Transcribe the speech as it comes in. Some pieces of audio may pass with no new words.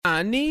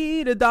I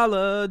need a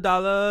dollar,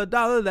 dollar,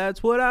 dollar,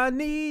 that's what I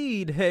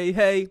need. Hey,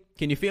 hey,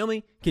 can you feel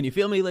me? Can you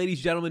feel me,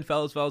 ladies, gentlemen,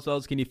 fellas?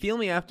 Can you feel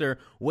me after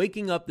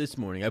waking up this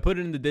morning? I put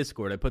it in the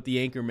Discord. I put the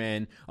anchor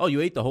man. Oh,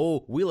 you ate the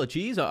whole wheel of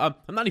cheese? I'm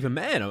not even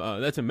mad.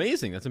 That's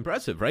amazing. That's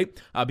impressive, right?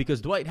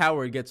 Because Dwight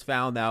Howard gets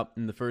fouled out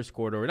in the first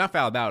quarter, or not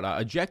fouled out,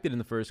 ejected in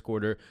the first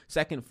quarter,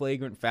 second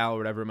flagrant foul,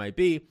 whatever it might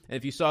be. And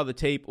if you saw the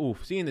tape,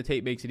 seeing the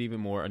tape makes it even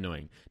more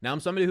annoying. Now,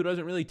 I'm somebody who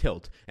doesn't really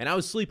tilt, and I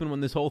was sleeping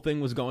when this whole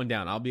thing was going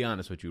down. I'll be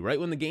honest with you.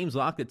 Right when the game's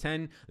locked at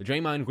 10, the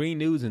Draymond Green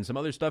news and some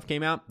other stuff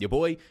came out. Your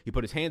boy, he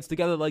put his hands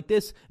together like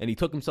this, and he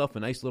took himself a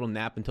nice little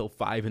nap until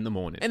 5 in the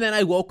morning. And then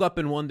I woke up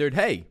and wondered,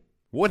 hey,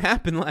 what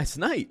happened last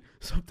night?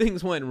 Some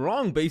things went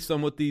wrong based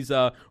on what these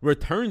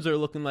returns are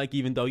looking like,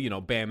 even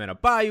though, Bam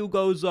Adebayo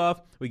goes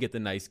off. We get the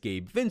nice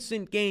Gabe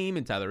Vincent game,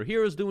 and Tyler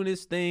Hero's doing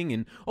his thing,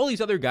 and all these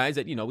other guys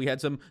that, we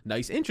had some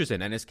nice interest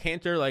in. And as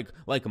Cantor,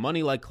 like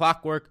money, like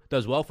clockwork,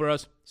 does well for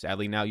us.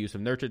 Sadly, now Yusuf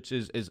Nurkic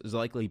is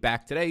likely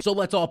back today. So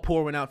let's all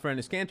pour one out for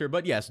Enes Kanter.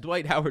 But yes,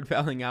 Dwight Howard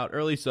fouling out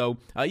early. So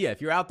if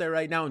you're out there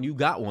right now and you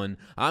got one,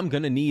 I'm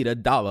going to need a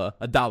dollar.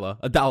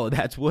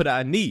 That's what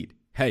I need.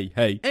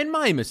 Hey. And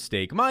my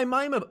mistake,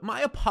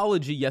 my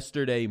apology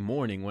yesterday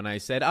morning when I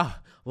said,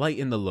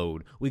 lighten the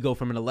load. We go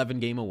from an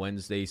 11-game a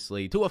Wednesday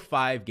slate to a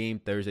 5-game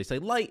Thursday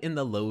slate. Lighten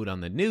the load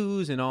on the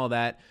news and all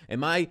that. And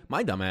my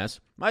dumbass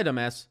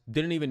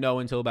didn't even know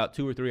until about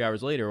 2 or 3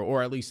 hours later,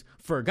 or at least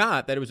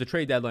forgot that it was a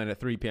trade deadline at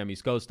 3 p.m.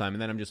 East Coast time.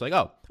 And then I'm just like,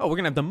 we're going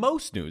to have the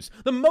most news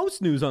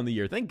on the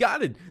year. Thank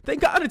God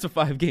it's a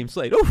 5-game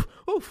slate. Oof.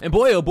 And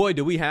boy, oh boy,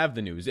 do we have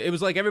the news. It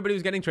was like everybody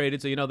was getting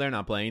traded, so they're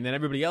not playing. Then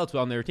everybody else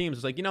on their teams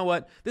was like, you know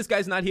what? This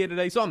guy's not here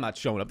today, so I'm not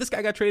showing up. This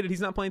guy got traded, he's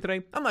not playing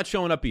today. I'm not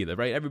showing up either,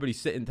 right? Everybody's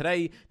sitting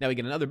today. Now we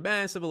get another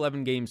massive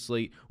 11-game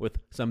slate with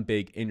some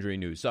big injury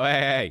news. So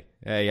hey,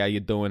 how you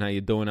doing? How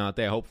you doing out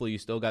there? Hopefully you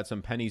still got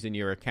some pennies in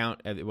your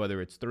account,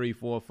 whether it's 3,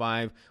 4,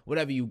 5,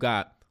 whatever you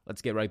got.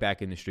 Let's get right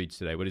back in the streets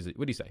today. What is it?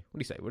 What do you say?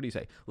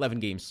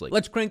 11-game slate.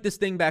 Let's crank this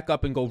thing back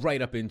up and go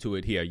right up into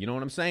it here. You know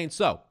what I'm saying?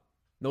 So,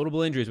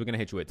 notable injuries we're going to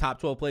hit you with. Top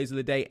 12 plays of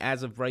the day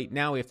as of right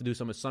now. We have to do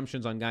some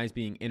assumptions on guys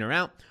being in or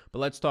out, but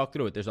let's talk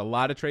through it. There's a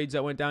lot of trades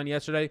that went down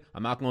yesterday.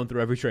 I'm not going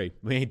through every trade.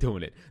 We ain't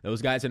doing it.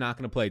 Those guys are not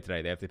going to play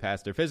today. They have to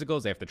pass their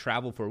physicals. They have to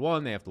travel for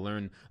one. They have to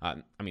learn,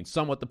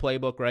 somewhat the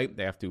playbook, right?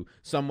 They have to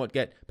somewhat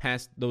get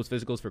past those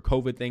physicals for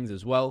COVID things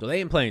as well. So they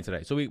ain't playing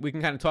today. So we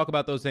can kind of talk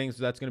about those things.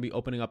 So that's going to be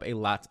opening up a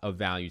lot of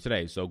value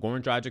today. So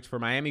Goran Dragic for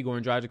Miami.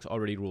 Goran Dragic's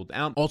already ruled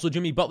out. Also,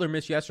 Jimmy Butler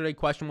missed yesterday.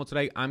 Questionable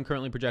today. I'm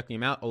currently projecting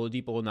him out.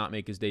 Oladipo will not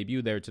make his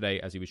debut there today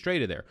as he was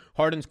traded there.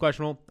 Harden's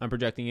questionable. I'm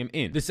projecting him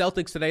in. The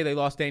Celtics today, they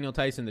lost Daniel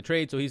Tice in the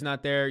trade, so he's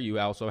not there. You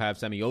also have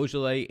Semi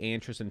Ojeleye and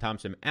Tristan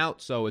Thompson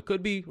out, so it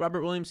could be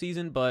Robert Williams'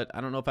 season, but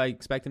I don't know if I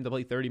expect him to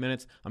play 30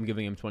 minutes. I'm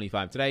giving him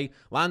 25 today.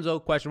 Lonzo,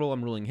 questionable.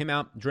 I'm ruling him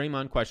out.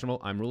 Draymond,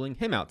 questionable. I'm ruling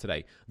him out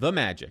today. The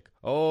Magic.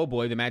 Oh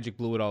boy, the Magic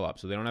blew it all up,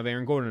 so they don't have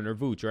Aaron Gordon or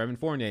Vooch or Evan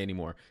Fournier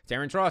anymore.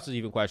 Terrence Ross is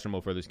even questionable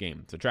for this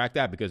game. So track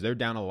that because they're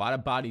down a lot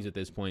of bodies at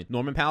this point.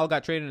 Norman Powell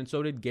got traded, and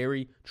so did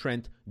Gary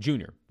Trent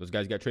Jr. Those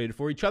guys got traded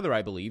for each other,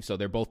 I believe, so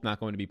they're both not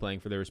going to be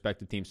playing for their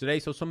respective teams today.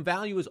 So some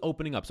value is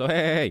opening up. So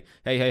hey.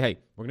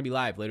 We're going to be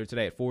live later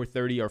today at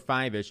 4:30 or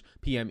 5-ish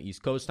p.m.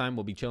 East Coast time.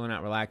 We'll be chilling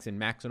out, relaxing,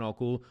 maxing all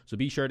cool. So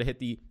be sure to hit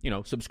the,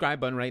 subscribe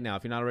button right now.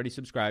 If you're not already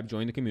subscribed,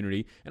 join the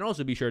community. And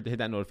also be sure to hit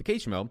that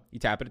notification bell. You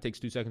tap it. It takes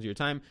 2 seconds of your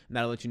time, and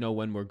that'll let you know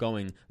when we're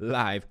going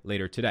live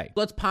later today.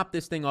 Let's pop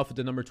this thing off with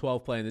the number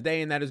 12 play in the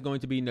day, and that is going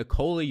to be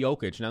Nikola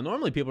Jokic. Now,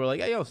 normally people are like,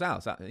 hey,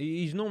 Sal,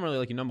 he's normally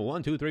like your number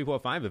 1, 2, 3, 4,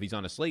 5 if he's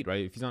on a slate,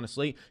 right? If he's on a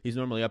slate, he's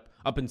normally up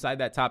inside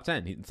that top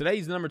 10. Today,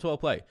 he's the number 12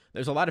 play.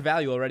 There's a lot of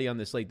value already on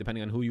this slate,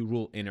 depending on who you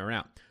rule in or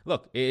out.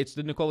 Look, it's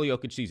the Nikola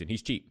Jokic season.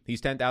 He's cheap.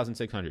 He's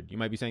 10,600. You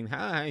might be saying,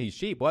 he's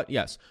cheap. What?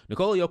 Yes.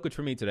 Nikola Jokic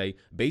for me today,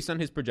 based on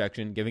his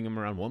projection, giving him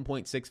around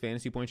 1.6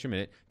 fantasy points per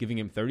minute, giving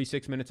him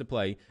 36 minutes of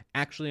play,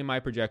 actually in my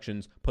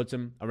projections, puts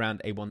him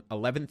around a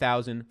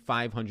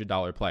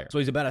 $11,500 player. So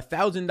he's about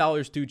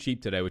 $1,000 too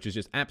cheap today, which is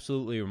just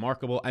absolutely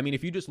remarkable. I mean,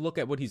 if you just look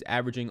at what he's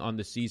averaging on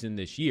the season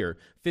this year,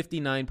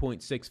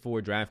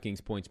 59.64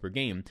 DraftKings points per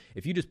game.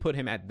 If you just put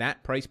him at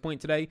that price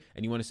point today,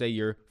 and you want to say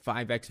your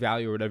 5x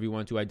value or whatever you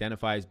want to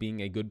identify as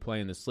being a good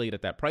play in the slate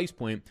at that price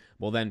point,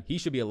 well then he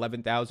should be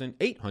 $11,800,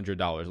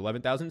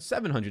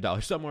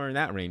 $11,700, somewhere in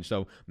that range.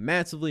 So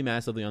massively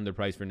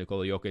underpriced for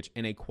Nikola Jokic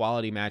in a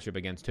quality matchup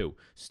against who?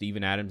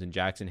 Steven Adams and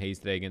Jackson Hayes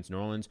today against New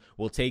Orleans.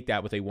 We'll take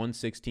that with a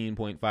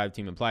 116.5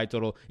 team implied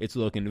total. It's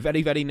looking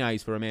very, very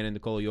nice for a man in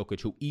Nikola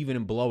Jokic who even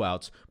in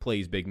blowouts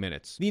plays big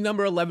minutes. The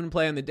number 11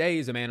 play on the day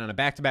is a man on a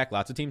back-to-back.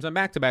 Lots of teams on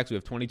back-to-backs. We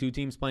have 22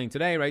 teams playing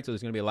today, right? So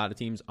there's going to be a lot of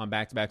teams on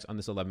back-to-backs on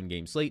this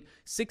 11-game slate.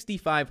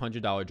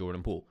 $6,500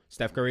 Jordan Poole.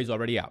 Steph Curry's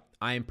already out.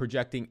 I am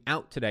projecting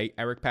out today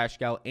Eric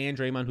Paschall and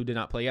Draymond, who did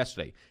not play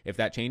yesterday. If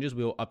that changes,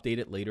 we will update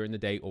it later in the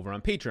day over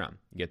on Patreon.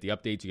 You get the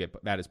updates. You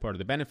get that as part of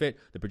the benefit,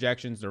 the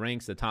projections, the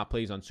ranks, the top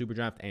plays on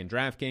SuperDraft and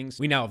DraftKings.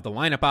 We now have the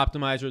lineup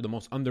optimizer, the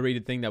most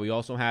underrated thing that we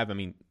also have. I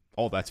mean,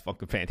 all that's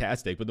fucking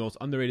fantastic. But the most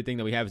underrated thing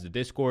that we have is the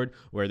Discord,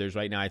 where there's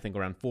right now, I think,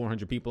 around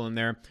 400 people in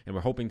there. And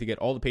we're hoping to get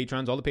all the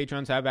patrons. All the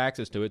patrons have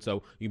access to it.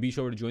 So you can be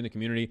sure to join the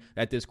community.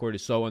 That Discord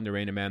is so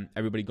underrated, man.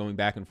 Everybody going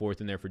back and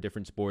forth in there for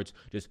different sports,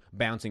 just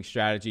bouncing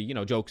strategy,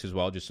 jokes as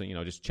well. Just,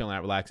 just chilling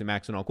out, relaxing,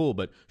 maxing, all cool.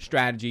 But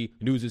strategy,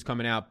 news is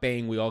coming out.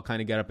 Bang, we all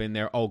kind of get up in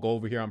there. Oh, go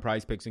over here on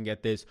Prize Picks and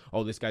get this.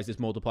 Oh, this guy's this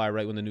multiplier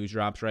right when the news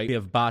drops, right? We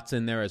have bots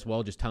in there as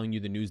well, just telling you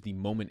the news the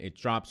moment it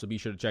drops. So be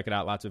sure to check it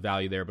out. Lots of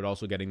value there, but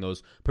also getting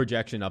those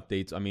projection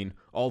updates. I mean,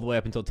 all the way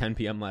up until 10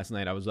 p.m. last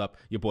night, I was up,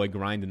 your boy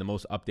grinding the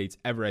most updates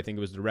ever. I think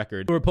it was the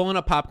record. So we're pulling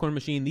up Popcorn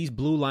Machine. These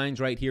blue lines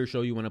right here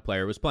show you when a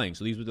player was playing.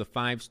 So these were the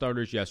 5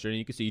 starters yesterday. And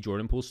you can see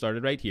Jordan Poole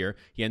started right here.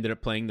 He ended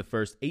up playing the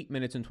first 8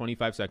 minutes and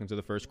 25 seconds of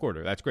the first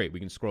quarter. That's great. We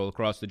can scroll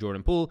across to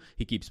Jordan Poole.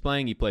 He keeps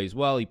playing. He plays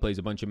well. He plays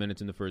a bunch of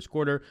minutes in the first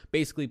quarter.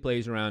 Basically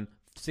plays around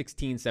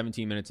 16,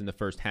 17 minutes in the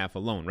first half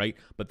alone, right?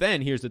 But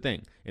then here's the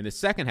thing. In the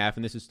second half,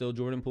 and this is still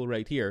Jordan Poole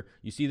right here,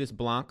 you see this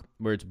block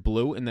where it's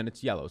blue and then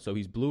it's yellow. So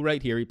he's blue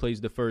right here. He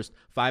plays the first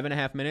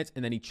 5.5 minutes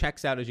and then he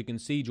checks out. As you can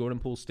see, Jordan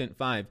Poole stint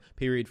 5,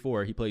 period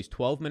 4. He plays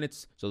 12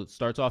 minutes. So it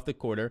starts off the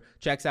quarter,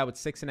 checks out with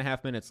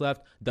 6.5 minutes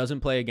left, doesn't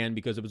play again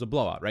because it was a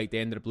blowout, right? They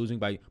ended up losing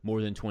by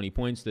more than 20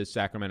 points to the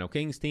Sacramento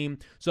Kings team.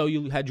 So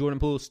you had Jordan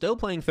Poole still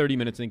playing 30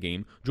 minutes in the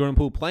game. Jordan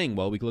Poole playing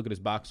well. We can look at his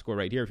box score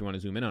right here if you want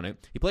to zoom in on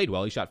it. He played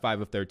well. He shot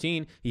 5 of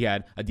 13. He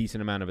had a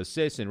decent amount of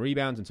assists and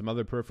rebounds and some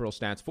other peripheral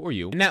stats for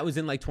you. And that was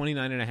in like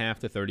 29.5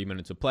 to 30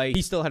 minutes of play.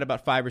 He still had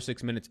about 5 or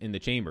 6 minutes in the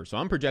chamber. So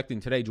I'm projecting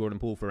today Jordan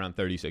Poole for around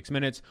 36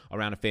 minutes,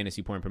 around a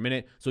fantasy point per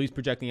minute. So he's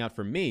projecting out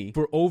for me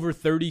for over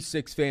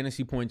 36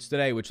 fantasy points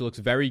today, which looks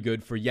very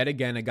good for yet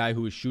again a guy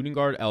who is shooting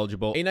guard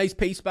eligible. A nice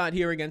pace spot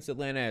here against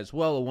Atlanta as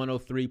well, a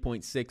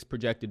 103.6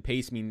 projected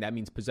pace. That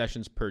means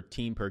possessions per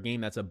team per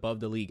game. That's above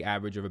the league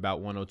average of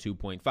about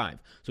 102.5.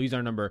 So he's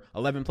our number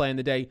 11 play in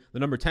the day. The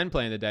number 10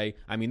 play in the day,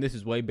 this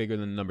is way bigger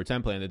than the number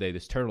 10 play in the day,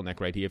 this turtleneck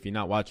right here. If you're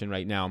not watching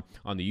right now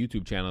on the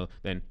YouTube channel,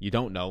 then you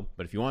don't know.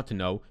 But if you want to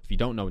know, if you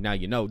don't know, now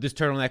you know. This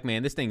turtleneck,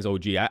 man, this thing's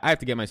OG. I have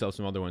to get myself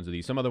some other ones of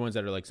these. Some other ones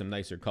that are like some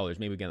nicer colors.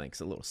 Maybe we get like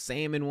a little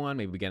salmon one.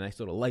 Maybe we get a nice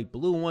little light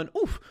blue one.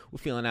 Oof, we're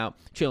feeling out,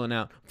 chilling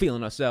out,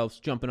 feeling ourselves,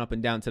 jumping up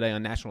and down today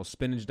on National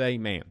Spinach Day.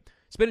 Man,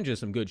 spinach is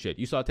some good shit.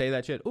 You saute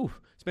that shit?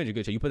 Oof, spinach is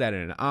good shit. You put that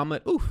in an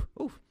omelet? Oof,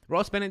 oof.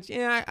 Raw spinach,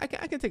 yeah, I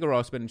can take a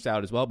raw spinach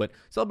salad as well, but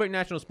celebrate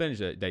National Spinach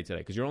Day today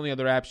because your only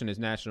other option is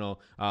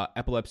National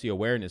Epilepsy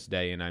Awareness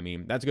Day,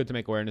 and that's good to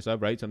make awareness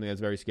of, right? Something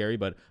that's very scary,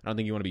 but I don't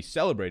think you want to be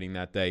celebrating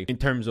that day in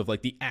terms of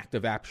like the act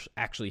of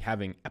actually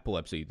having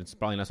epilepsy. That's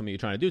probably not something you're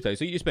trying to do today,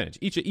 so eat your spinach.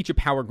 Eat your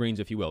power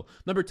greens, if you will.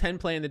 Number 10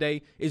 play in the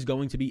day is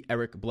going to be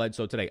Eric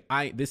Bledsoe today.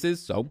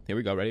 So here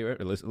we go, ready?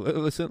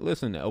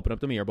 Listen, open up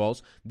the mirror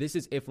balls. This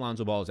is if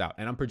Lonzo Ball is out,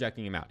 and I'm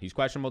projecting him out. He's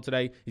questionable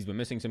today. He's been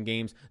missing some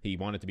games. He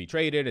wanted to be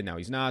traded, and now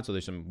he's not. So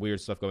there's some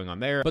weird stuff going on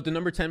there. But the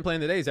number 10 play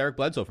in the day is Eric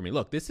Bledsoe for me.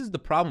 Look, this is the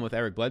problem with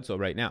Eric Bledsoe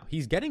right now.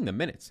 He's getting the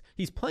minutes.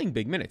 He's playing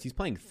big minutes. He's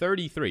playing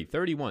 33,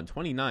 31,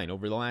 29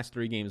 over the last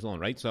 3 games alone,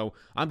 right? So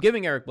I'm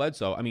giving Eric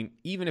Bledsoe,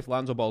 even if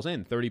Lonzo Ball's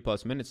in 30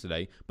 plus minutes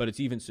today, but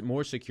it's even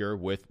more secure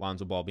with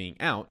Lonzo Ball being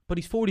out. But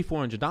he's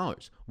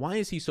 $4,400. Why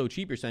is he so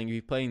cheap? You're saying if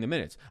he's playing the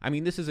minutes.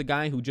 This is a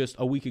guy who just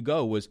a week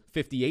ago was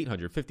 $5,800,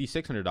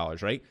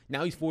 $5,600, right?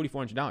 Now he's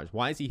 $4,400.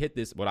 Why has he hit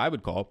this, what I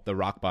would call the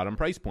rock bottom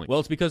price point? Well,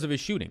 it's because of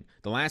his shooting.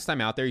 The last time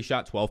out there, he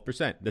shot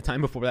 12%. The time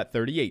before that,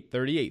 38,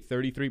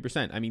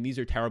 33%. These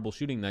are terrible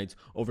shooting nights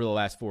over the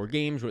last 4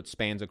 games, which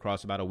spans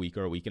across about a week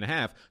or a week and a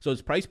half. So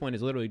his price point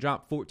has literally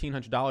dropped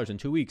 $1,400 in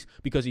 2 weeks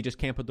because he just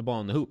can't put the ball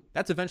in the hoop.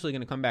 That's eventually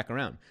going to come back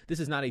around. This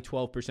is not a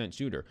 12%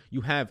 shooter. You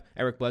have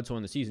Eric Bledsoe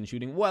in the season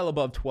shooting well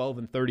above 12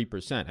 and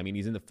 30%.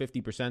 He's in the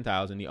 50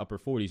 percentiles in the upper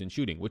 40s in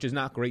shooting, which is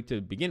not great to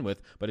begin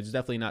with, but it's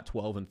definitely not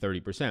 12 and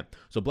 30%.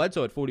 So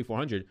Bledsoe at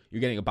 4,400,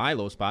 you're getting a buy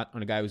low spot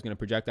on a guy who's going to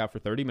project out for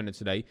 30 minutes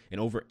today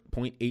and over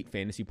 0.8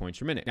 fantasy points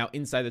per minute. Now,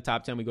 inside the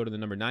top 10, we go to the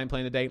number 9 play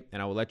in the day,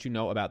 and I will let you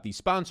know about the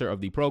sponsor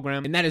of the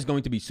program, and that is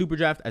going to be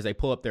SuperDraft as I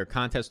pull up their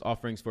contest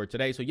offerings for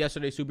today. So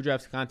yesterday's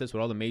SuperDraft contest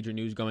with all the major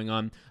news going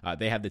on,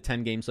 they have the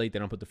 10-game slate. They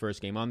don't put the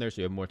first game on there, so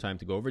you have more time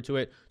to go over to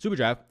it.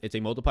 SuperDraft, it's a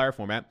multiplier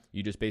format.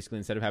 You just basically,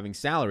 instead of having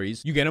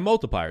salaries, you get a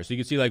multiplier. So you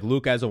can see like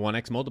Luke has a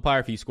 1x multiplier.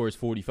 If he scores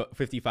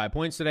 55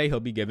 points today, he'll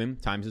be given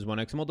times his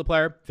 1x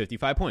multiplier,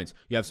 55 points.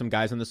 You have some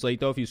guys on the slate,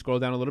 though. If you scroll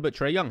down a little bit,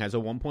 Trae Young has a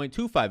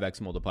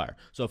 1.25x multiplier.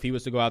 So if he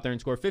was to go out there and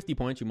score 50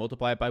 points, you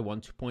multiply it by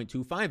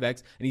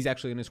 1.25x, and he's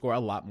actually going to score a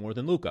lot more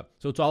than Luka.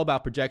 So it's all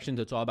about projections.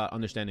 It's all about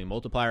understanding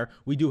multiplier.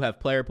 We do have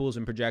player pools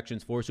and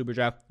projections for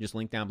SuperDraft. Just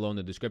link down below in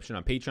the description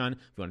on Patreon if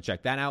you want to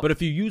check that out. But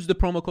if you use the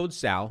promo code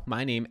SAL,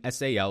 my name,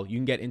 SAL, you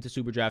can get into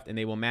SuperDraft, and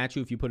they will match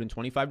you if you put in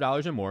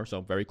 $25 or more,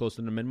 so very close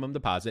to the minimum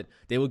deposit.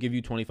 They will give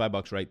you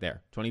 $25 right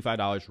there.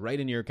 $25 right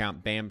in your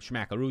account. Bam,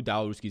 schmackaroo,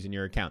 $1 in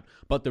your account.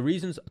 But the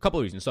reasons, a couple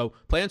of reasons. So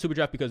play on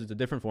SuperDraft because it's a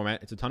different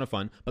format. It's a ton of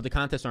fun, but the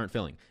contests aren't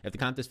filling. If the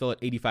contests fill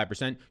at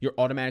 85%, you're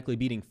automatically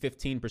beating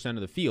 15%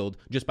 of the field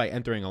just by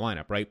entering a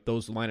lineup, right?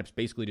 Those lineups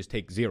basically just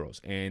take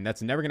zeros, and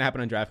that's never going to happen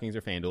on DraftKings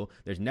or FanDuel.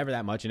 There's never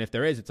that much, and if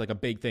there is, it's like a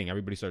big thing.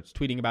 Everybody starts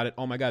tweeting about it.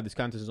 Oh my God, this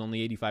contest is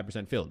only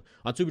 85% filled.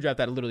 On SuperDraft,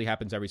 that literally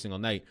happens every single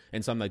night,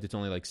 and some nights it's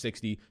only like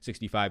 60,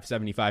 65,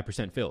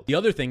 75% filled. The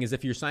other thing is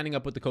if you're signing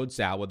up with the code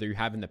SAL, whether you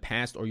have in the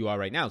past or you are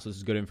right now, so this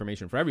is good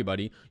information for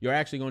everybody, you're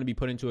actually going to be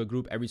put into a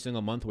group every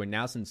single month where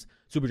now, since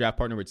SuperDraft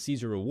partner with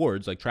Caesar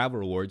Rewards, like travel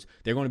rewards,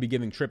 they're going to be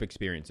giving trip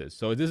experiences.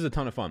 So this is a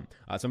ton of fun.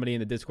 Somebody in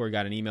the Discord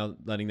got an email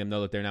letting them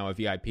know that they're now a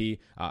VIP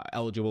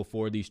eligible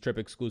for these trip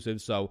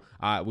exclusives. So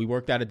we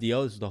worked out a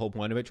deal. This is the whole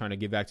point of it, trying to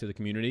give back to the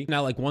community.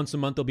 Now, like once a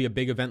month, there'll be a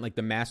big event like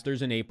the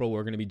Masters in April.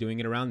 We're going to be doing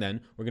it around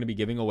then. We're going to be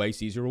giving away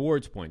Caesar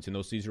Rewards points, and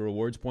those Caesar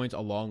Rewards points,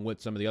 along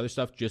with some of the other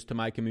stuff, just to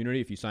my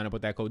community. If you sign up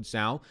with that code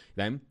SAL,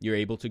 then you're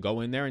able to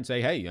go in there and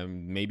say, hey,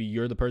 maybe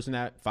you're the person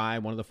at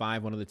one of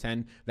the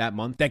 10 that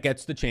month that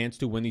gets the chance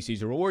to win these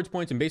Caesar Rewards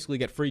points and basically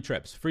get free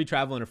trips, free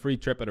travel, and a free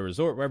trip at a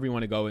resort, wherever you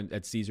want to go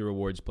at Caesar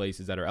Rewards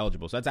places that are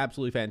eligible. So that's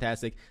absolutely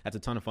fantastic. That's a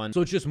ton of fun.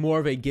 So it's just more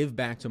of a give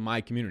back to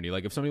my community.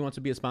 Like if somebody wants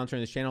to be a sponsor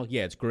in this channel,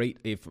 yeah, it's great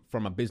if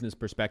from a business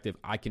perspective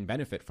I can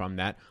benefit from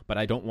that, but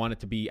I don't want it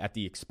to be at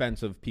the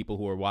expense of people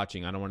who are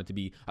watching. I don't want it to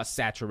be a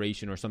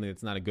saturation or something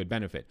that's not a good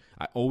benefit.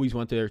 I always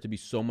want there to be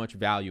so much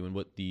value in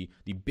what the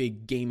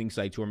big gaming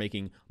sites who are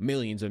making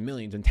millions and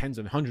millions and tens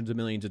of hundreds of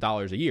millions of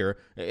dollars a year.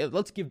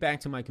 Let's give back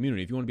to my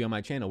community. If you want to be on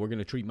my channel, we're going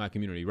to treat my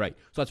community right.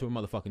 So that's what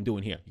we're motherfucking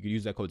doing here. You can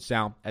use that code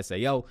SAL,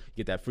 S-A-L,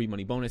 get that free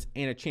money bonus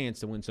and a chance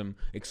to win some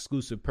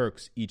exclusive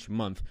perks each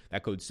month.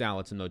 That code SAL,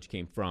 it's a note you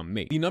came from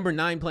me. The number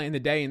 9 play in the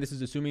day, and this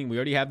is assuming we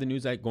already have the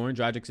news that Goran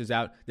Dragic is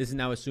out. This is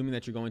now assuming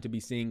that you're going to be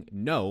seeing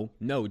no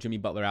Jimmy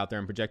Butler out there.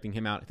 I'm projecting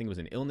him out. I think it was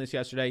an illness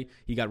yesterday.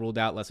 He got ruled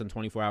out less than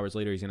 24 hours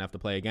later. He's going to have to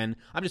play again.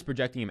 I'm just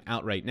projecting him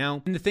out right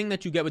now. And the thing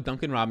that you get with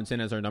Duncan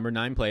Robinson as our number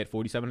 9 play at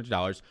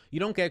 $4,700, you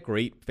don't get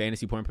great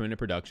fantasy point per minute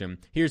production.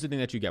 Here's the thing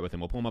that you get with him.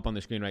 We'll pull him up on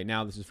the screen right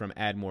now. This is from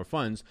Add More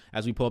Funds.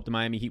 As we pull up the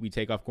Miami Heat, we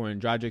take off Goran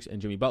Dragic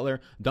and Jimmy Butler.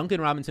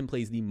 Duncan Robinson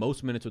plays the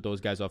most minutes with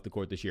those guys off the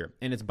court this year,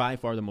 and it's by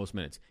far the most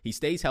minutes. He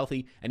stays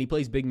healthy, and he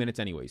plays big minutes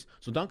anyways.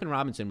 So Duncan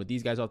Robinson, with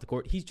these guys off the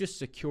court, he's just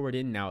secured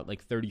in now at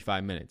like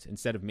 35 minutes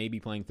instead of maybe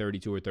playing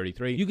 32 or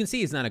 33. You can see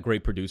he's not a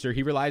great producer.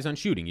 He relies on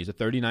shooting. He's a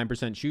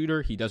 39%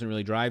 shooter. He doesn't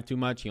really drive too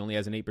much. He only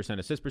has an 8%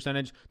 assist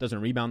percentage,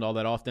 doesn't rebound all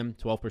that often,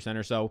 12%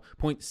 or so,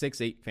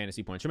 0.68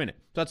 fantasy points per minute.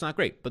 So that's not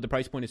great, but the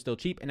price point is still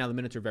cheap, and now the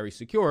minutes are very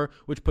secure,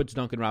 which puts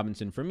Duncan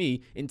Robinson, for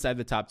me, inside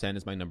the top 10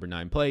 as my number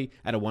 9 play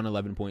at a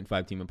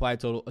 111.5 team implied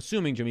total,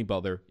 assuming Jimmy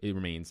Butler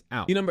remains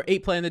out. The number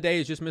 8 play in the day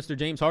is just Mr.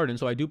 James Harden,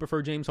 so I do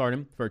prefer James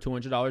Harden for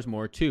 $200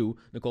 more to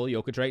Nikola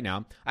Jokic right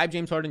now. I have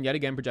James Harden yet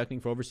again projecting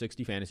for over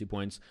 60 fantasy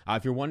points.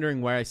 If you're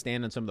wondering where I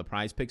stand on some of the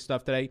prize pick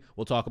stuff today,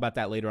 we'll talk about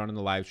that later on in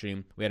the live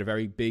stream. We had a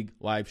very big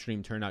live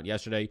stream turnout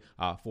yesterday.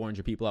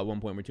 400 people at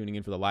one point were tuning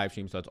in for the live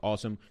stream, so that's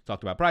awesome.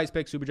 Talked about prize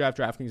picks, SuperDraft,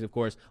 DraftKings, of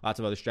course, lots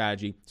of other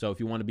strategy. So if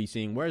you want to be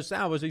seeing where's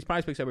these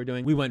prize picks that we're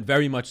doing, we went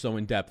very much so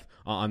in depth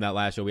on that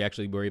last show. We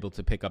actually were able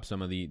to pick up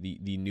some of the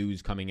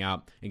news coming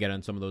out and get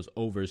on some of those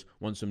overs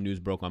once some news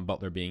broke on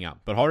Butler being out.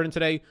 But Harden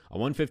today, a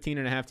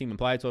 115.5 team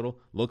implied total,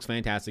 looks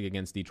fantastic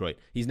against Detroit.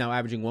 He's now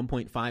averaging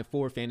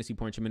 1.54 fantasy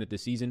points a minute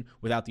this season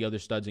without the other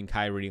studs in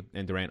Kyrie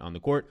and Durant on the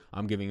court.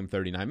 I'm giving him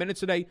 39 minutes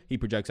today. He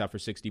projects out for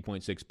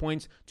 60.6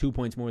 points, 2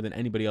 points more than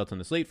anybody else on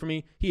the slate for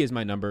me. He is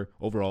my number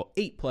overall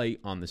 8 play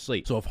on the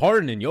slate. So if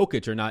Harden and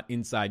Jokic are not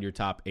inside your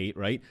top 8,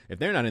 right? If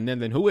they're not in them,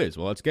 then who is?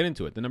 Well, let's get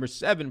into it. The number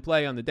 7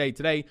 play on the day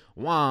today,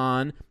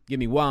 Juan. Give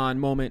me one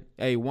moment.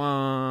 A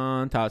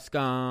Juan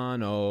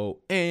Toscano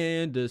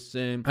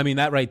Anderson. I mean,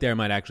 that right there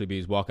might actually be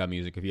his walkout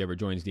music if he ever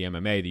joins the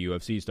MMA, the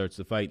UFC, starts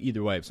the fight.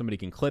 Either way, if somebody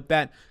can clip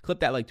that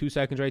like 2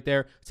 seconds right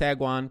there, tag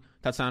Juan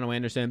Toscano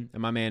Anderson,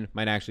 and my man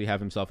might actually have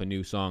himself a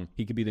new song.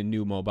 He could be the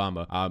new Mo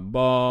Bamba. I'm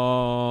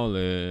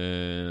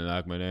ballin'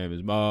 like my name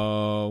is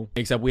Mo.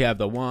 Except we have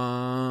the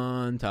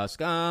Juan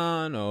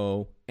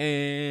Toscano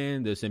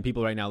Anderson.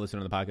 People right now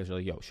listening to the podcast are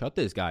like, yo, shut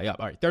this guy up.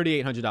 All right,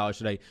 $3,800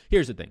 today.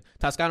 Here's the thing.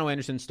 Toscano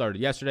Anderson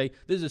started yesterday.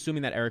 This is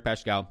assuming that Eric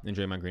Paschall and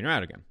Draymond Green are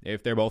out again.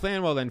 If they're both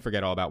in, well, then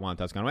forget all about Juan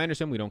Toscano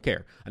Anderson. We don't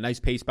care. A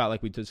nice pace spot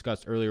like we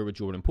discussed earlier with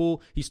Jordan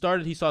Poole. He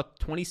saw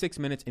 26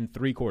 minutes in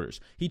 3 quarters.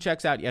 He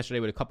checks out yesterday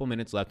with a couple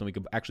minutes left, and we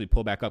could actually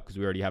pull back up because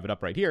we already have it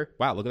up right here.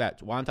 Wow, look at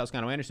that. Juan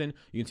Toscano Anderson.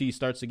 You can see he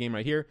starts the game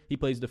right here. He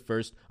plays the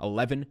first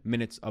 11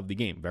 minutes of the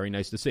game. Very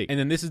nice to see. And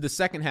then this is the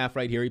second half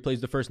right here. He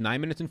plays the first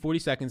 9 minutes and 40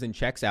 seconds and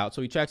checks out.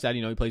 So he checks out,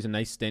 he plays a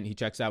nice stint. He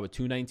checks out with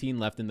 2:19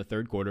 left in the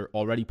third quarter,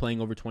 already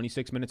playing over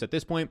 26 minutes at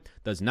this point.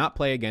 Does not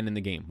play again in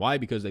the game. Why?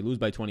 Because they lose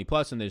by 20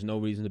 plus, and there's no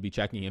reason to be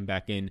checking him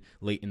back in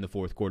late in the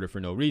fourth quarter for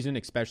no reason,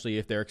 especially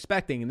if they're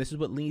expecting, and this is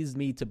what leads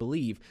me to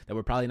believe that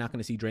we're probably not going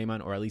to see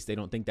Draymond, or at least they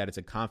don't think that it's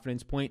a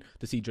confidence point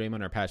to see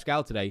Draymond or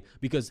Pascal today,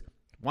 because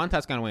Juan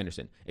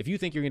Toscano-Anderson. If you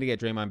think you're going to get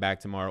Draymond back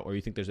tomorrow, or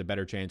you think there's a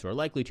better chance or a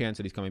likely chance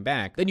that he's coming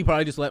back, then you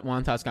probably just let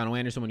Juan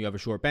Toscano-Anderson, when you have a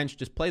short bench,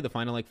 just play the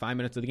final 5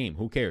 minutes of the game.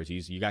 Who cares?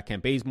 You got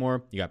Kent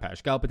Bazemore, you got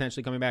Pascal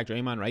potentially coming back,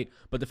 Draymond, right?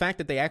 But the fact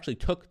that they actually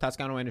took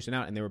Toscano-Anderson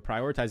out and they were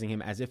prioritizing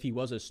him as if he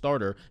was a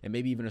starter and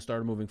maybe even a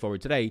starter moving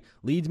forward today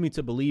leads me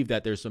to believe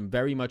that there's some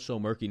very much so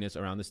murkiness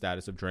around the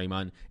status of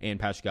Draymond and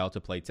Pascal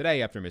to play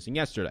today after missing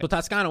yesterday. So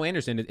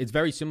Toscano-Anderson, it's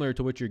very similar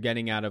to what you're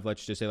getting out of,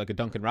 let's just say, like a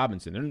Duncan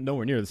Robinson. They're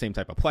nowhere near the same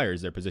type of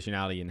players, their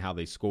positionality and how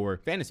they score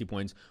fantasy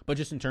points, but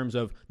just in terms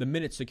of the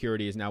minute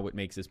security is now what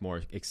makes this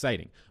more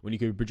exciting. When you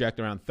could project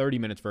around 30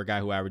 minutes for a guy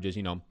who averages,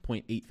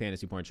 0.8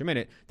 fantasy points per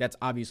minute, that's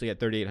obviously at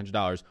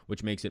 $3,800,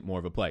 which makes it more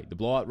of a play. The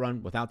blowout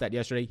run, without that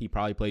yesterday, he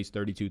probably plays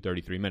 32,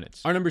 33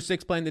 minutes. Our number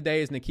 6 play in the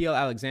day is Nickeil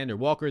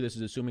Alexander-Walker. This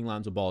is assuming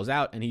Lonzo Ball is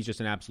out, and he's just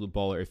an absolute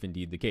baller if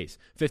indeed the case.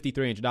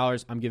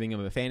 $5,300. I'm giving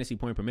him a fantasy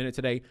point per minute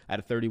today at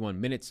a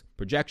 31 minutes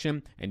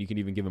projection, and you can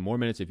even give him more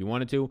minutes if you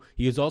wanted to.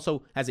 He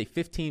also has a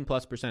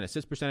 15+%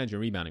 assist percentage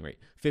and rebounding rate.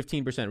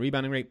 15%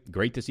 rebounding rate,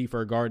 great to see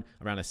for a guard.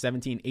 Around a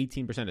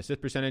 18%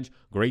 assist percentage,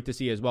 great to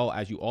see, as well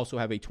as you also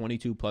have a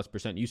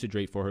 22+% usage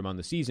rate for him on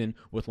the season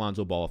with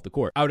Lonzo Ball off the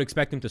court. I would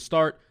expect him to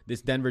start.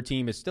 This Denver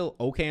team is still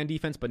okay on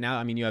defense, but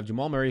now, you have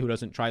Jamal Murray, who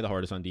doesn't try the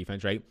hardest on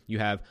defense, right? You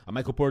have a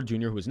Michael Porter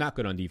Jr., who is not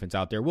good on defense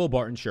out there. Will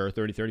Barton, sure,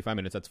 30, 35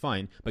 minutes, that's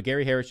fine. But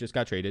Gary Harris just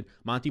got traded.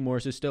 Monty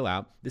Morris is still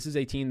out. This is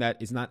a team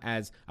that is not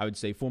as, I would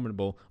say,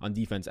 formidable on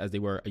defense as they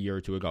were a year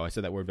or two ago. I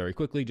said that word very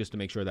quickly just to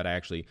make sure that I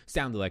actually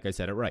sounded like I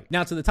said it right.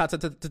 Now to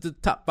the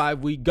top 5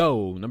 we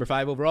go. Number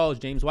 5 overall is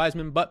James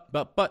Wiseman, but,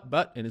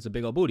 and it's a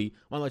big old booty.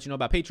 Want to let you know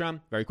about Patreon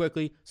very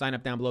quickly. Sign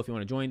up down below if you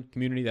want to join.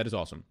 Community, that is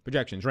awesome.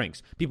 Projections,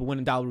 ranks, people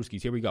winning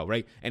Dollarooskies. Here we go,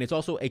 right? And it's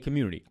also a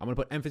community. I'm going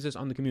to put emphasis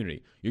on the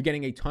community. You're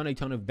getting a ton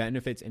of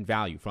benefits and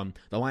value from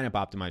the lineup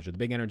optimizer, the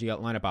big energy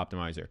lineup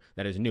optimizer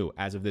that is new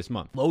as of this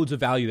month. Loads of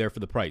value there for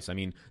the price.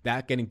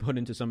 That getting put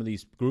into some of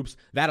these groups,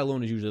 that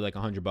alone is usually like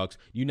 $100.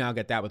 You now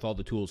get that with all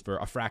the tools for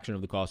a fraction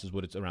of the cost is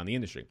what it's around the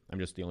industry. I'm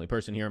just the only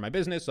person here in my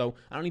business, so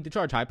I don't need to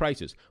charge high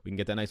prices. We can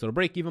get that nice little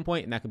break-even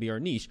point, and that could be our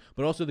niche,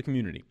 but also the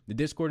community. The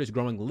Discord is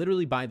growing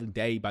literally by the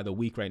day, by the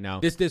week right now.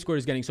 This Discord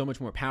is getting so much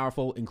more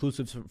powerful,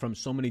 inclusive from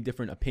so many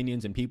different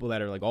opinions and people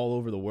that are all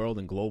over the world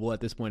and global at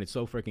this point. It's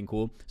so freaking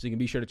cool. So you can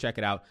be sure to check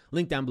it out.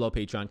 Link down below,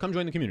 Patreon. Come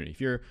join the community.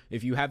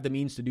 If you have the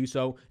means to do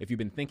so, if you've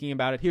been thinking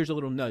about it, here's a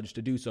little nudge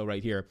to do so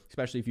right here,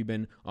 especially if you've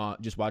been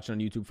just watching on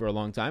YouTube for a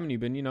long time and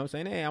you've been,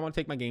 saying, hey, I want to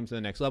take my game to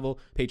the next level.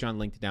 Patreon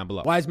linked down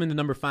below. Wiseman, the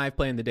number 5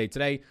 play in the day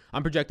today.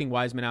 I'm projecting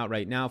Wiseman out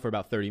right now for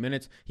about 30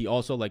 minutes. He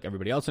also, like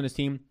everybody else on his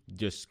team,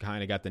 just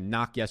kind of got the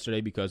knock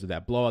yesterday because of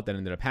that blowout that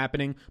ended up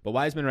happening. But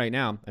Wiseman right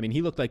now,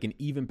 he looked like an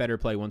even better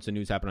play once the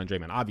news happened on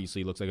Draymond.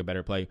 Obviously, he looks like a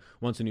better play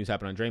once the news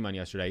happened on Draymond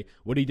yesterday.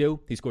 What did he do?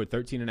 He scored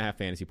 13.5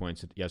 fantasy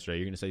points yesterday.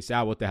 You're going to say,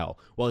 Sal, what the hell?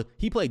 Well,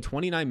 he played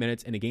 29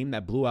 minutes in a game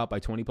that blew out by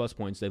 20+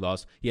 points. They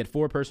lost. He had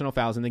 4 personal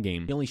fouls in the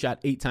game. He only shot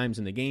 8 times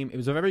in the game. It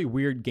was a very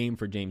weird game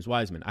for James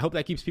Wiseman. I hope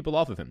that keeps people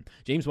off of him.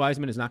 James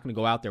Wiseman is not going to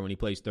go out there when he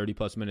plays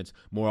 30+ minutes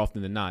more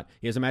often than not.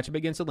 He has a matchup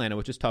against Atlanta,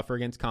 which is tougher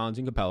against Collins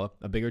and Capella,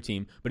 a bigger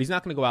team, but he's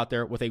not going to go out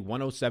there with a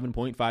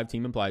 107.5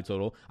 team implied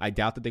total. I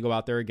doubt that they go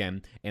out there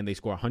again and they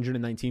score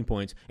 119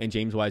 points and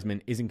James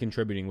Wiseman isn't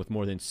contributing with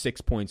more than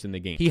 6 points in the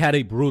game. He had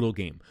a brutal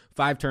game.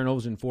 5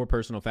 turnovers and 4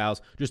 personal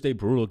fouls. Just a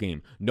brutal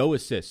game. No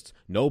assists,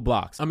 no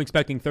blocks. I'm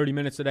expecting 30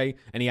 minutes today,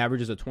 and he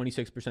averages a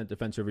 26%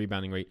 defensive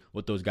rebounding rate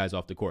with those guys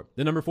off the court.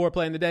 The number 4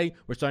 play in the day,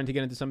 we're starting to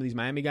get into some of these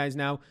Miami guys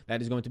now.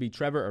 That is going to be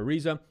Trevor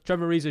Ariza.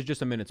 Trevor Ariza is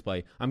just a minutes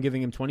play. I'm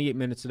giving him 28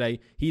 minutes today.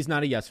 He's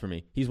not a yes for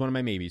me. He's one of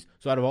my maybes.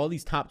 So out of all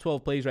these top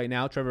 12 plays right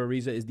now, Trevor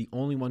Ariza is the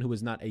only one who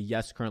is not a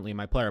yes currently in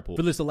my player pool.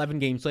 For this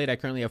 11-game slate, I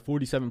currently have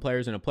 47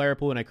 players in a player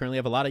pool, and I currently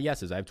have a lot of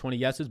yeses. I have 20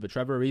 yeses, but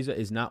Trevor Ariza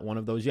is not one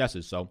of those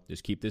yeses. So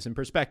just keep this in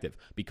perspective.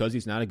 Because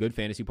he's not a good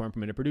fantasy point per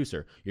minute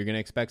producer, you're going to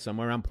expect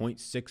somewhere around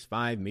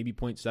 0.65, maybe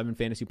 0.7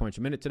 fantasy points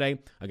per minute today.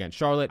 Against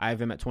Charlotte, I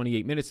have him at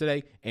 28 minutes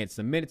today, and it's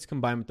the minutes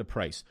combined with the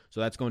price. So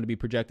that's going to be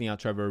projecting out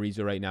Trevor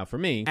Ariza right now for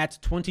me at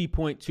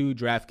 20.2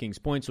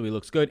 DraftKings points. So he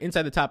looks good.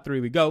 Inside the top 3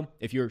 we go.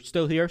 If you're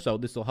still here, so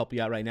this will help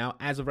you out right now.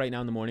 As of right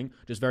now in the morning,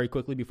 just very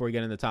quickly before we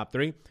get in the top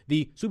 3,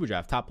 the Super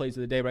Draft top plays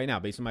of the day right now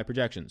based on my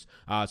projections.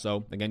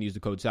 So again, use the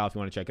code SAL if you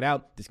want to check it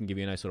out. This can give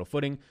you a nice little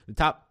footing. The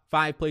top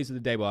 5 plays of the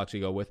day we'll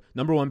actually go with.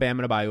 Number 1, Bam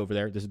Adebayo over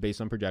there. This is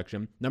based on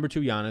projection. Number 2,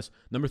 Giannis.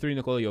 Number 3,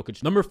 Nikola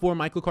Jokic. Number 4,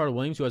 Michael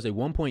Carter-Williams, who has a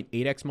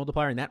 1.8x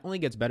multiplier, and that only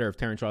gets better if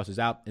Terrence Ross is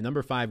out. And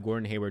number 5,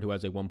 Gordon Hayward, who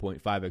has a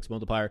 1.5x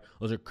multiplier.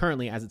 Those are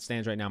currently, as it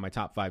stands right now, my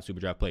top 5 Super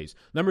Draft plays.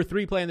 Number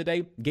 3 play in the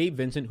day, Gabe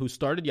Vincent, who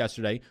started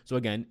yesterday. So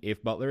again,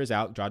 if Butler is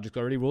out, Dragic's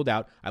already ruled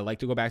out. I like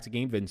to go back to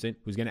Gabe Vincent,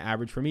 who's going to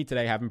average for me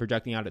today, have him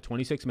projecting out at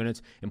 26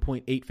 minutes and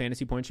 0.8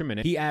 fantasy points per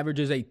minute. He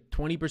averages a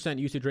 20%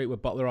 usage rate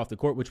with Butler off the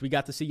court, which we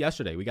got to see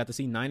yesterday. We got to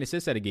see 9 29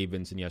 assists out of Gabe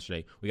Vincent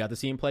yesterday. We got to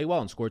see him play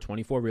well and score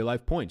 24 real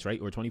life points,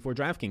 right? Or 24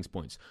 DraftKings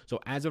points. So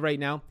as of right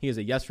now, he is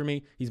a yes for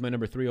me. He's my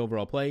number 3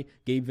 overall play.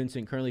 Gabe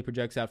Vincent currently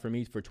projects out for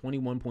me for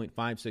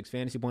 21.56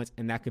 fantasy points,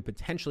 and that could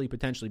potentially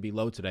be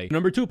low today.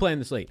 Number 2 play in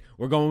the slate.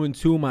 We're going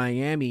to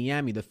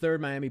Miami, the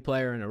third Miami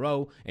player in a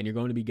row, and you're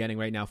going to be getting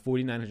right now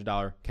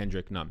 $4,900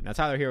 Kendrick Nunn. Now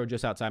Tyler Hero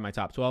just outside my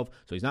top 12,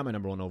 so he's not my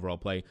number 1 overall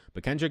play,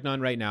 but Kendrick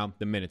Nunn right now,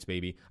 the minutes,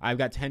 baby. I've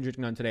got Kendrick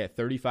Nunn today at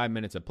 35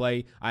 minutes of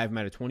play. I have him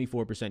at a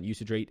 24%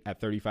 usage rate at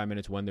 35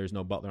 minutes when there's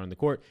no Butler on the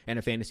court, and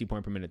a fantasy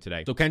point per minute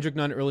today. So Kendrick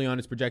Nunn early on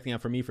is projecting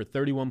out for me for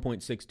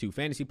 31.62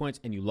 fantasy points,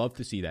 and you love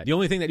to see that. The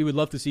only thing that you would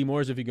love to see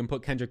more is if you can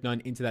put Kendrick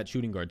Nunn into that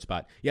shooting guard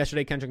spot.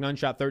 Yesterday, Kendrick Nunn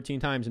shot 13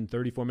 times in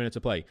 34 minutes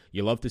of play.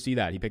 You love to see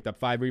that. He picked up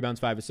 5 rebounds,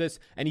 5 assists,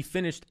 and he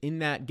finished in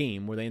that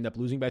game where they end up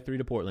losing by 3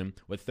 to Portland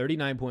with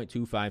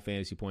 39.25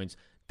 fantasy points.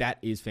 That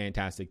is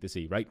fantastic to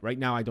see, right? Right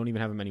now, I don't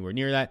even have him anywhere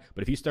near that.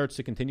 But if he starts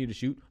to continue to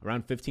shoot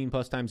around 15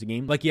 plus times a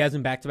game, like he has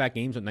in back-to-back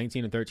games with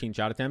 19 and 13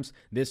 shot attempts,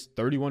 this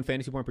 31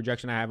 fantasy point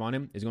projection I have on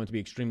him is going to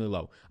be extremely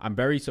low. I'm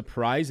very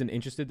surprised and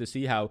interested to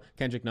see how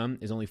Kendrick Nunn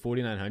is only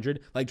 4,900.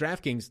 Like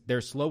DraftKings,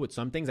 they're slow with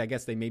some things. I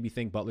guess they maybe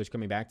think Butler's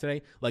coming back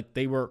today. Like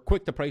they were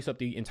quick to price up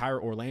the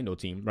entire Orlando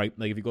team, right?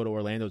 Like if you go to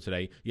Orlando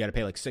today, you got to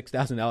pay like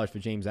 $6,000 for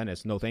James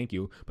Ennis. No, thank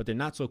you. But they're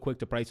not so quick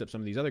to price up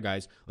some of these other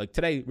guys. Like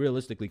today,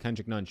 realistically,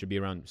 Kendrick Nunn should be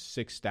around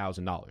 $6,000.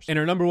 And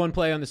our number 1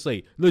 play on the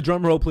slate, the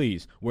drum roll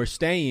please. We're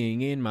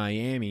staying in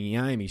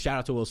Miami. Shout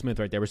out to Will Smith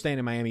right there. We're staying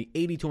in Miami,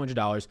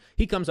 $8,200.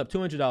 He comes up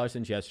 $200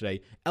 since yesterday.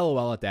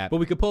 LOL at that.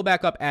 But we could pull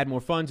back up, add more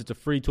funds. It's a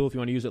free tool if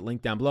you want to use it.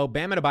 Link down below.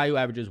 Bam Adebayo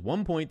averages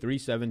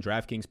 1.37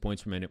 DraftKings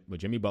points per minute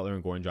with Jimmy Butler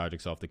and Goran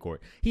Dragic off the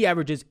court. He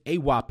averages a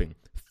whopping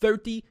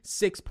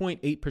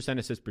 36.8%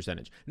 assist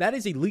percentage. That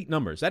is elite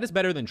numbers. That is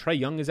better than Trae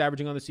Young is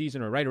averaging on the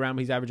season, or right around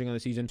what he's averaging on the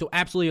season. So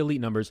absolutely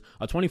elite numbers.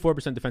 A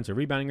 24% defensive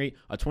rebounding rate,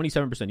 a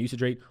 27% usage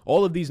rate.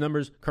 All of these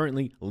numbers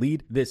currently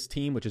lead this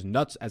team, which is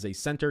nuts as a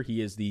center.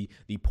 He is the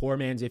poor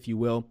man's, if you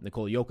will.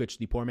 Nikola Jokic,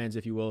 the poor man's,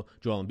 if you will.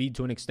 Joel Embiid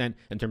to an extent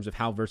in terms of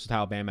how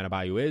versatile Bam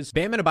Adebayo is.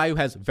 Bam Adebayo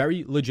has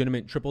very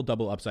legitimate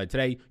triple-double upside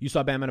today. You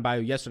saw Bam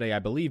Adebayo yesterday, I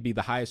believe, be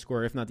the highest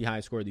scorer, if not the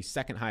highest scorer, the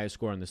second highest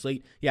scorer on the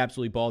slate. He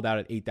absolutely balled out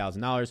at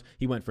 $8,000.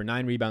 He went for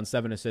 9 rebounds,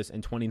 7 assists,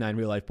 and 29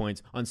 real-life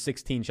points on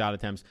 16 shot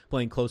attempts,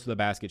 playing close to the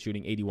basket,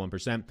 shooting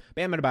 81%.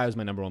 Bam Adebayo is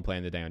my number 1 play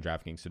in the day on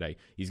DraftKings today.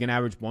 He's going to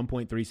average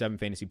 1.37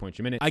 fantasy points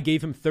per minute. I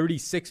gave him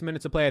 36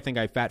 minutes of play. I think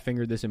I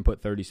fat-fingered this and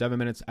put 37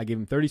 minutes. I gave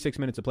him 36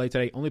 minutes of play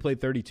today. Only played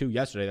 32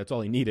 yesterday. That's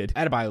all he needed.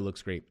 Adebayo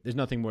looks great. There's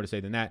nothing more to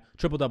say than that.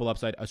 Triple-double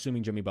upside,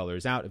 assuming Jimmy Butler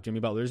is out. If Jimmy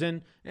Butler is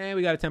in,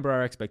 we got to temper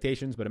our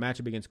expectations. But a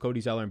matchup against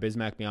Cody Zeller and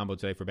Bismack Biyombo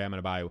today for Bam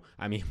Adebayo.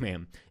 I mean,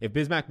 man, if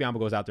Bismack Biyombo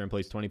goes out there and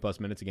plays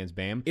 20-plus minutes against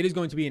Bam, it is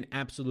going to be an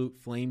absolute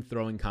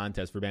flame-throwing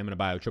contest for Bam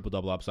Adebayo.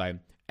 Triple-double upside,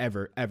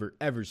 ever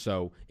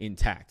so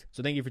intact.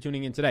 So thank you for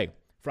tuning in today,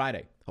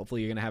 Friday.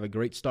 Hopefully you're going to have a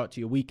great start to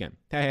your weekend.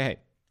 Hey.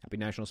 Happy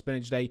National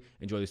Spinach Day.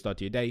 Enjoy the start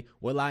to your day.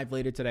 We're live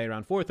later today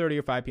around 4:30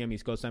 or 5 p.m.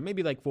 East Coast time.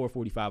 Maybe like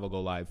 4:45 I'll go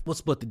live. We'll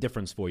split the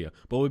difference for you.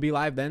 But we'll be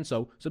live then,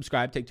 so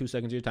subscribe. Take 2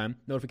 seconds of your time.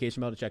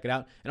 Notification bell to check it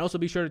out. And also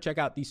be sure to check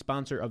out the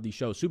sponsor of the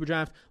show, Super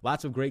Draft.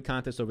 Lots of great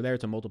contests over there.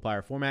 It's a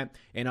multiplier format.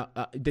 And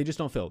they just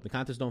don't fill. The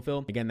contests don't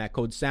fill. Again, that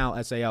code SAL,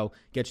 S-A-L,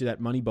 gets you that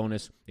money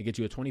bonus. It gets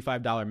you a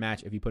 $25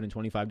 match if you put in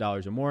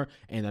 $25 or more.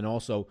 And then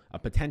also a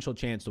potential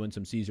chance to win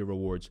some Caesar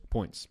Rewards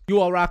points.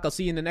 You all rock. I'll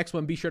see you in the next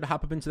one. Be sure to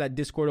hop up into that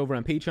Discord over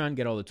on Patreon.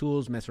 Get all the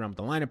tools. Mess around with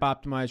the lineup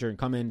optimizer and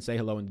come in and say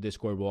hello in the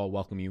Discord. We'll all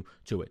welcome you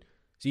to it.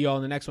 See you all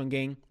in the next one,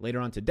 gang. Later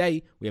on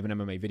today, we have an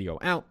MMA video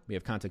out. We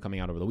have content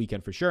coming out over the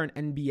weekend for sure,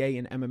 and NBA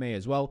and MMA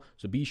as well.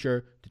 So be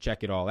sure to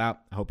check it all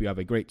out. I hope you have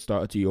a great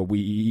start to your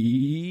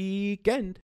weekend.